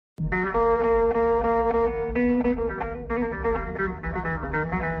Do you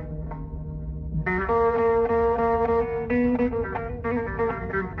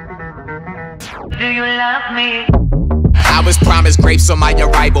love me? I was promised grapes on my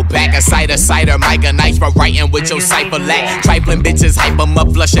arrival back. A cider, Micah nice for writing with your cipher lack. Trifling bitches hype 'em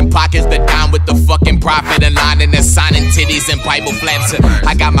up, flushing pockets, but down with the fucking profit and lining and signing titties and Bible flaps.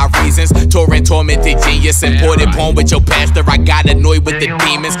 I got my reasons, touring tormented genius, imported porn with your pastor. I got annoyed with the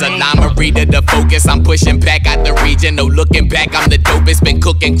demons, the llama reader, the focus. I'm pushing back out the region, no looking back. I'm the dopest, been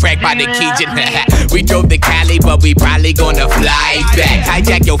cooking crack by the Keegan. We drove to Cali, but we probably gonna fly back.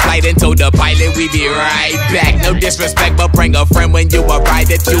 Hijack your flight and told the pilot we be right back. No disrespect, but bring a friend when you arrive.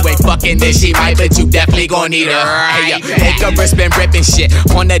 If you ain't fucking, then she might, but you definitely gon' need her. Hey, Icarus been ripping shit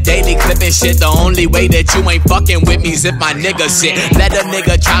on the daily clipping shit. The only way that you ain't fucking with me is if my nigga shit. Let a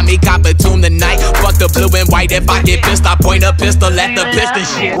nigga try me, cop a tune tonight. Fuck the blue and white. If I get pissed, I point a pistol at the piston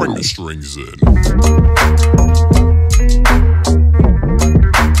shit. Bring the strings in.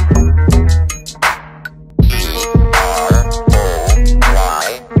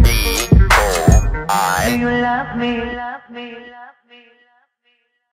 Do you love me? Love me, love me.